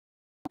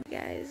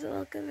Guys,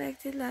 welcome back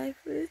to Life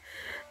with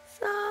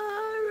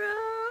Sorrow.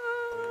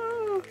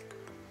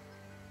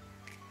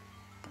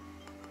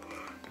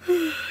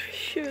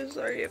 Sure,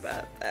 sorry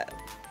about that.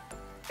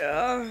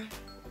 Oh,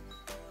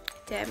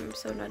 damn, I'm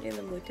so not in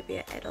the mood to be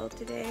an adult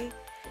today,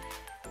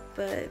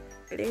 but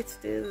let's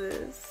do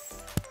this.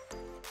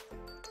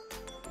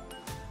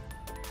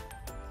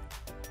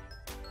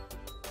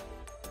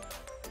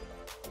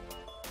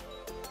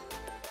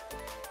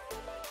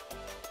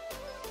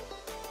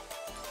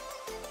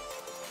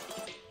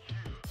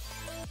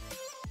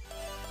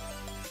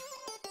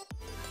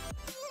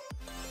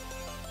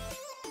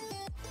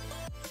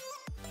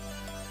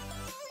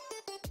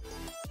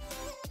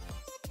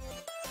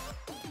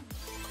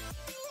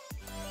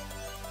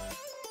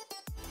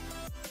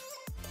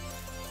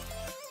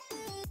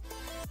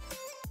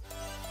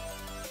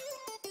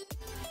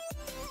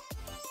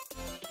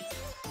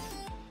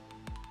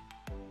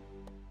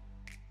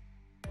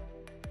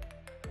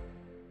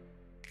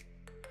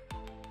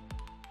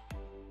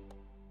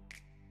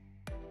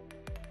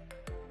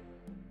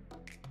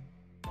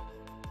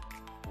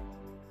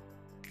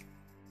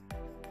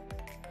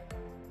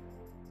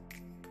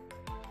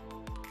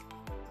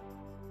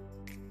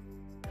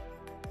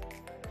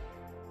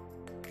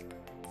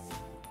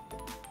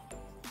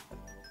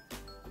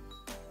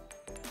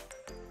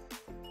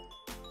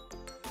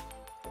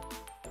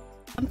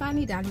 I'm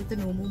finally done with the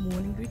normal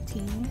morning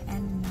routine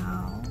and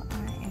now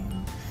I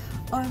am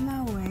on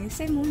my way.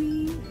 Say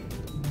morning.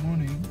 Good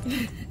morning.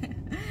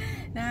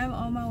 Now I'm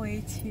on my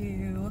way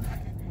to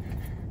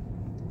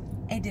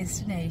a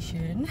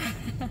destination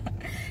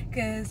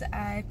because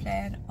I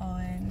plan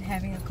on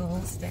having a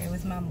girls' day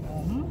with my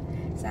mom.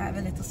 So I have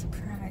a little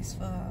surprise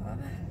for her.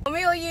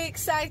 Mommy, are you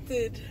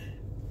excited?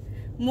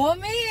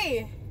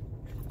 Mommy!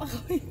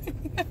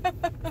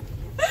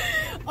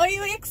 Are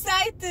you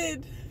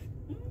excited?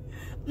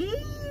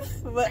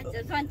 I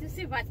just want to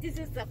see what is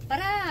a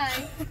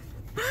surprise.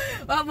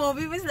 Well,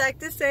 Mommy was like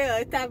to say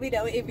her tummy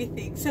know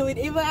everything. So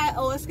whenever I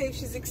ask her if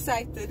she's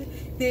excited,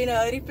 then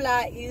her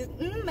reply is,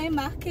 my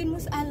ma ken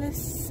mos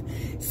alles.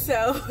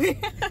 So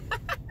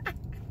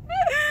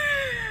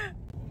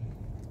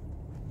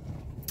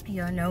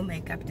yeah, no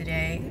makeup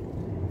today.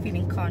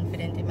 Feeling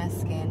confident in my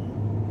skin.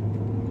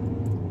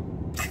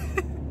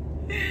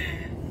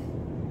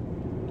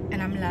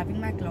 And I'm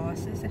loving my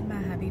glasses that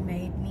my hubby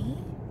made me.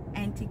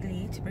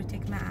 Anti-glare to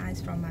protect my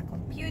eyes from my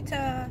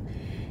computer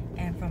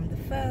and from the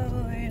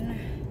phone.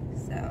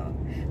 So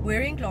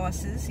wearing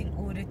glasses in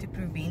order to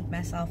prevent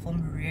myself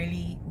from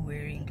really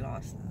wearing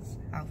glasses.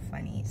 How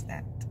funny is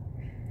that?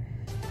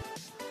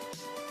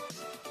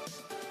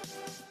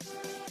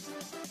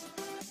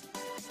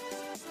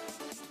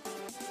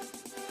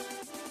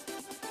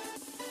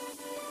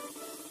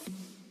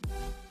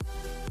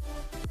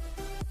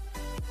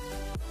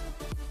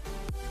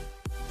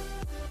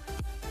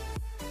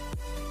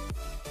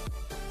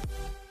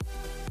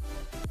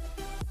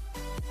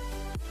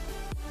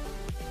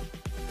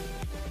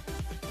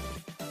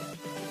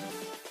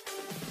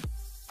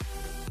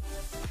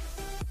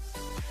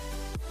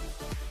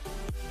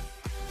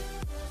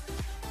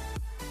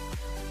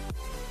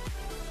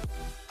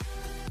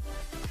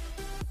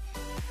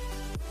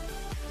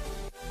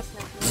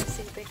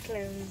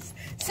 Clothes.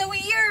 So we're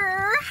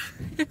here.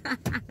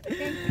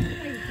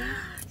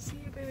 See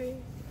you, baby.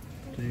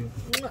 See you.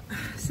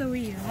 So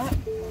we're here.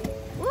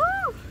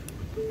 Woo!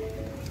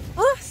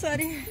 Oh,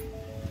 sorry.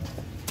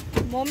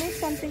 Mommy,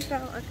 something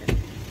fell. Okay.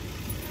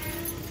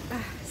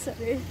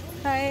 Sorry.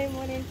 Hi,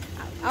 morning.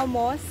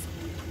 Almost.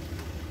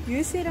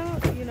 You sit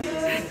out, you know.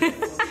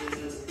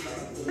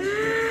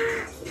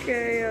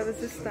 Okay, yeah,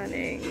 this is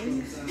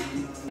stunning.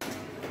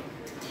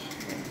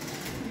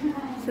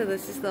 So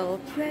this is the whole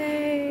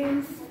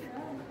place.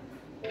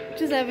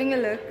 Just having a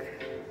look.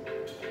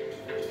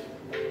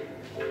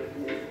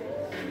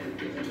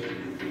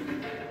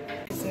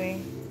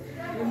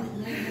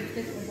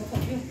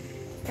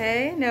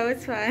 Hey, no,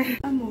 it's fine.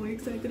 I'm more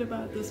excited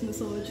about this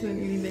massage than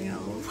anything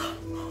else.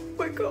 Oh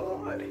my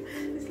god.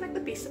 It's like the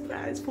best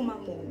surprise for my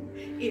mom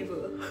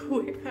ever.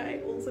 Where I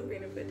also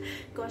benefit.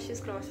 Gosh, this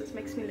glasses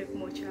makes me look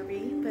more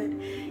chubby. But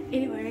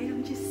anyway,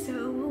 I'm just so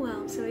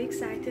overwhelmed, so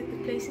excited.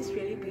 The place is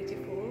really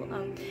beautiful.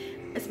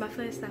 It's my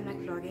first time like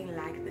vlogging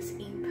like this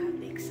in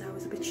public, so I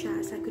was a bit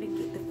shy, so I couldn't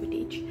get the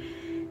footage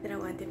that I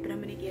wanted, but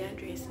I'm gonna get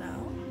undressed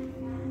now.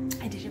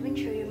 I didn't even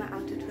show you my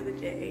outfit for the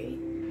day.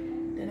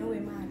 Don't know where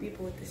my hubby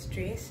bought this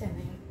dress, and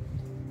then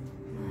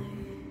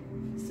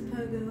my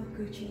Supergo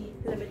Gucci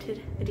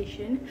limited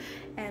edition,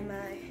 and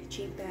my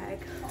Jeep bag,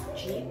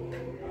 Jeep,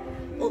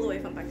 all the way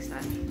from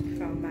Pakistan,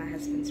 from my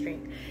husband's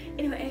friend.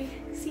 Anyway,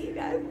 see you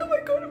guys. Oh my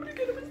god, I'm gonna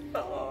get a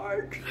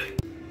massage.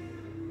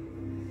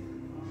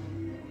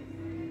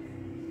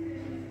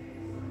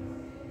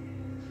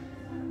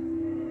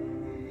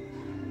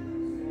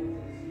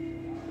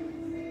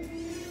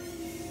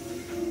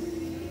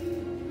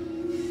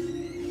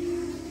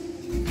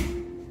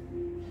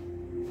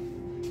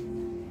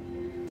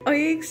 Are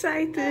you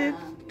excited?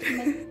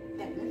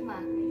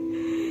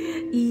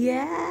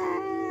 Yeah.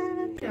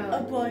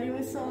 A body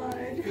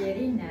massage.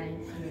 Very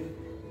nice.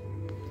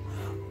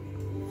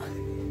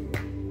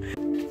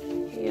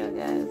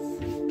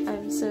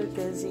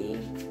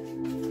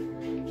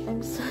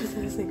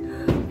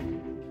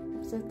 amazing.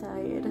 I'm so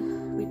tired.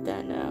 We're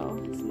done now.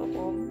 It's my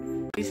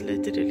mom. He's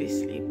literally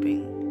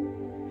sleeping.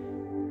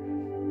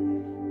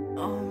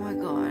 Oh my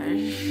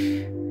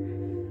gosh.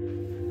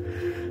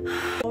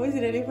 Always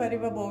really funny.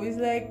 My mom is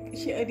like,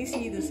 she only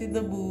sees this in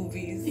the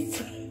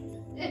movies.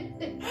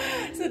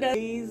 So that's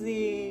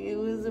crazy. It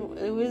was,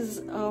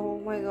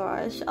 oh my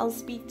gosh. I'll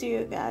speak to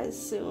you guys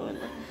soon.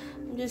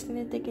 I'm just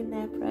gonna take a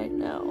nap right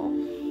now.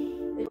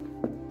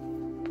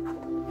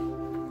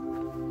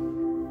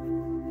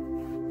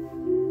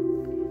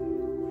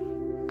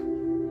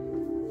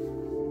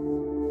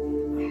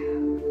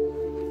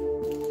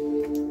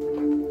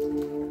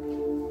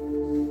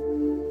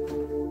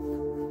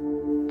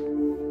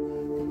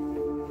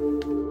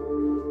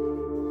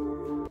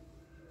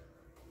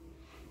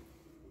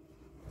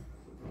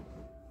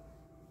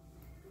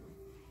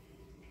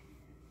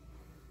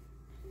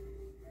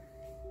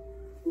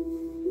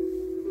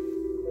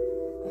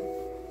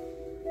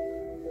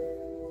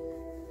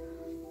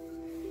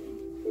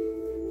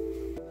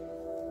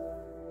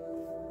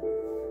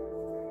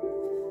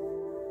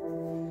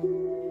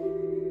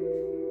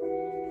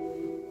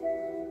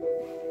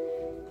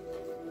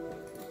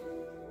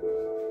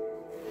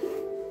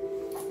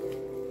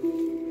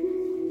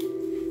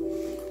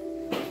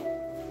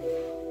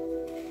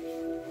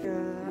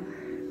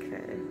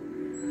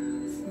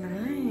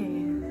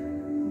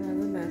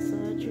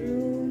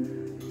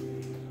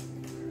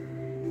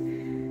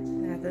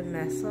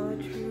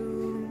 Massage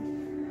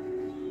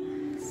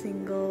room,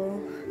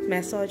 single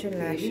massage and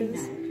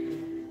lashes,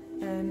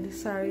 and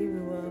sorry, we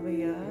were over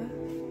here.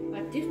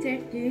 What did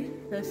that do?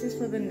 This is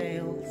for the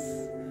nails.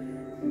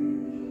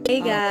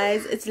 Hey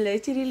guys, it's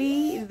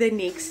literally the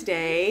next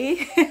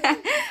day.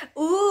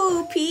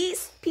 Ooh,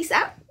 peace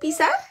out.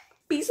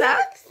 It's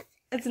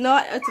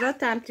not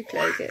time to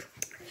close it.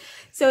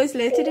 So it's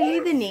literally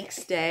the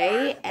next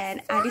day,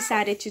 and I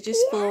decided to just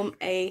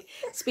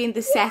spend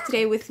the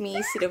Saturday with me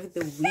instead of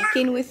the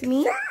weekend with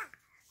me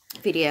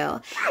video.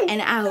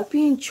 And I hope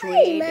you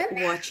enjoyed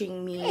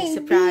watching me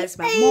surprise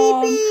my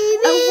mom.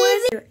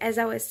 As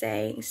I was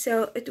saying,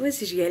 so it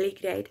was really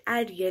great.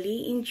 I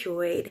really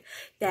enjoyed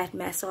that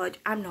massage.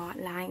 I'm not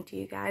lying to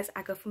you guys.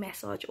 I go for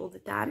massage all the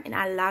time, and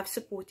I love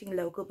supporting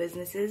local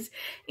businesses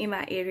in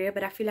my area,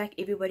 but I feel like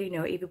everybody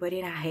know everybody,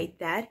 and I hate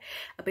that.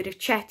 A bit of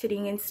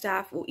chattering and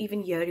stuff, or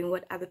even hearing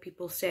what other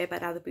people say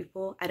about other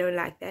people. I don't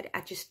like that. I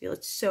just feel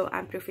it's so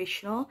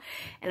unprofessional,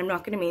 and I'm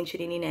not going to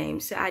mention any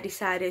names. So I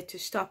decided to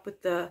stop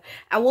with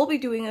I will be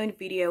doing a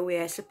video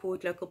where I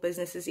support local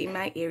businesses in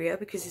my area,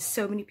 because there's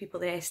so many people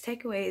that has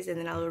takeaways, and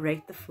then I'll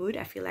rate the food.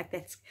 I feel like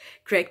that's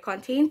great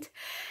content.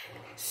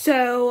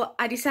 So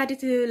I decided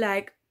to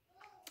like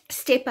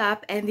step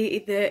up, and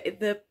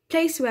the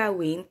place where I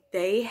went,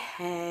 they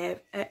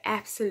have an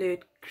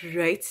absolute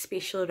great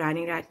special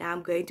running right now.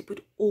 I'm going to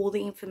put all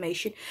the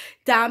information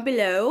down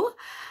below.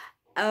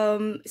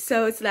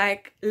 So it's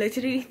like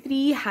literally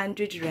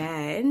 300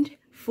 rand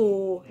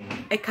for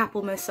a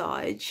couple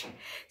massage.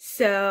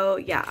 So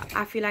yeah,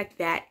 I feel like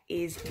that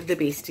is the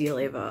best deal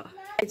ever.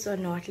 Kids are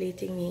not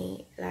letting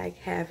me like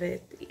have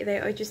it. They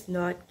are just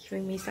not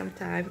giving me some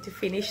time to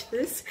finish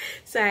this,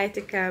 so I had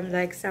to come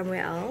like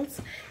somewhere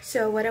else.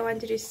 So what I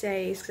wanted to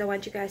say is, because I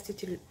want you guys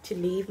to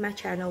leave my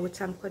channel with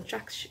some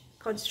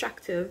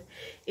constructive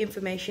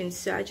information.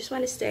 So I just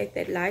want to state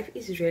that life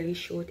is really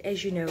short,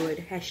 as you know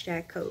it,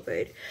 hashtag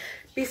COVID.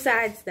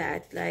 Besides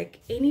that, like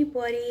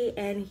anybody,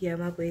 and here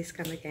my boys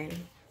come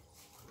again,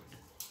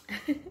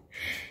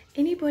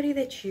 anybody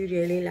that you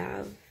really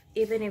love,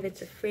 even if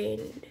it's a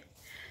friend,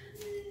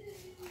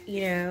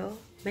 you know,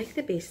 make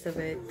the best of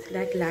it.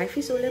 Like life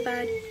is all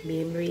about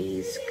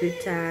memories,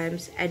 good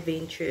times,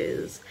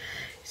 adventures.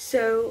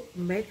 So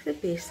make the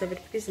best of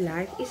it, because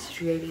life is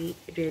really,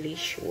 really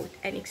short.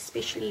 And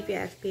especially if you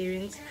have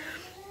parents,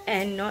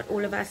 and not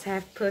all of us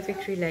have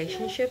perfect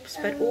relationships,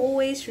 but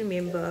always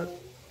remember,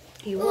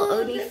 you will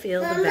only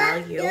feel the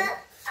value.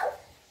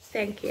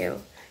 Thank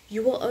you.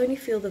 You will only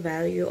feel the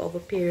value of a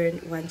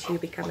parent once you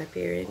become a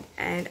parent.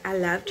 And I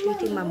love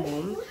treating my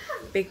mom,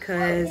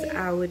 because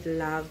I would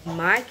love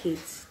my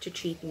kids to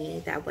treat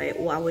me that way,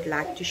 or I would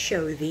like to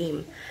show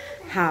them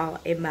how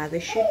a mother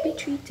should be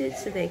treated,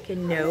 so they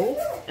can know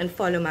and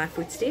follow my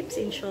footsteps,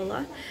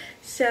 inshallah.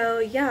 So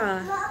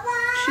yeah,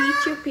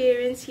 treat your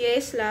parents.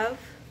 Yes, love.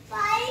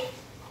 Bye.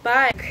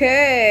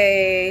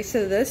 Okay,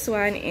 so this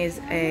one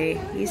is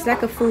he's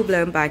like a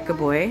full-blown biker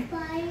boy.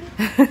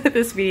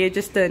 This video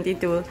just turned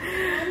into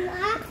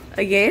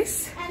a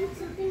yes.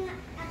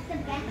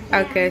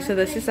 Okay, so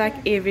this is like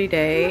every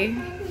day.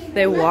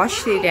 They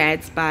wash their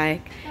dad's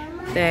bike,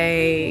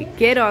 they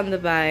get on the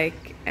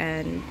bike,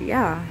 and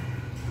yeah.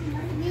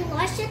 You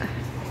wash it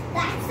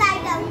that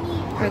side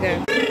only.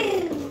 Okay.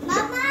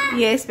 Mama.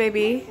 Yes,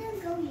 baby.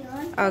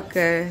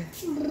 Okay.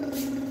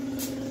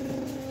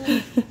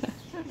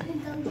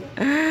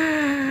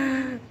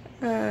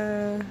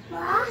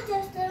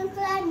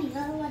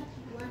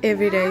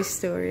 Everyday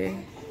story.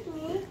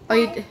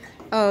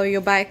 Oh,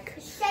 your bike.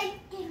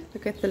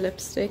 Look at the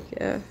lipstick.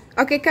 Yeah.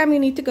 Okay, come. You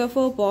need to go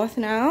for a bath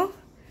now.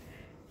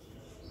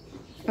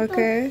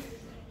 Okay.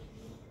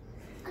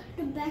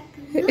 back.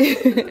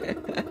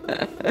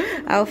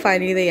 How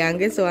funny, the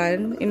youngest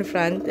one in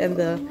front and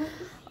the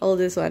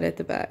oldest one at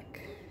the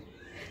back.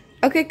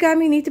 Okay,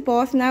 come, you need to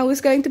bath now.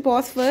 Who's going to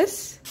bath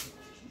first?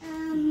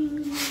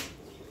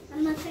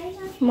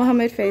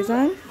 Mohammed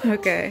Faizan.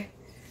 Okay.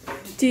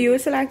 Do you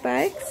also like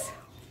bikes?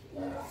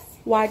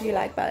 Why do you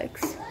like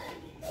bikes?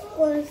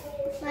 Because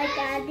my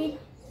daddy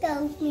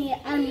tells me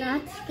I'm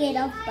not scared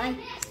of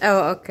bikes.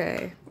 Oh,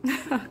 okay.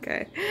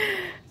 Okay.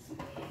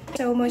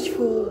 So much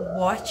for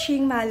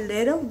watching my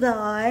little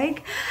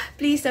vlog.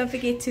 Please don't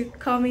forget to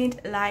comment,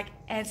 like,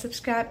 and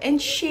subscribe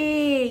and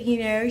share, you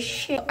know,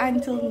 share.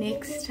 Until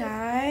next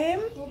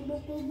time.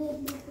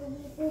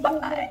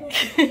 Bye.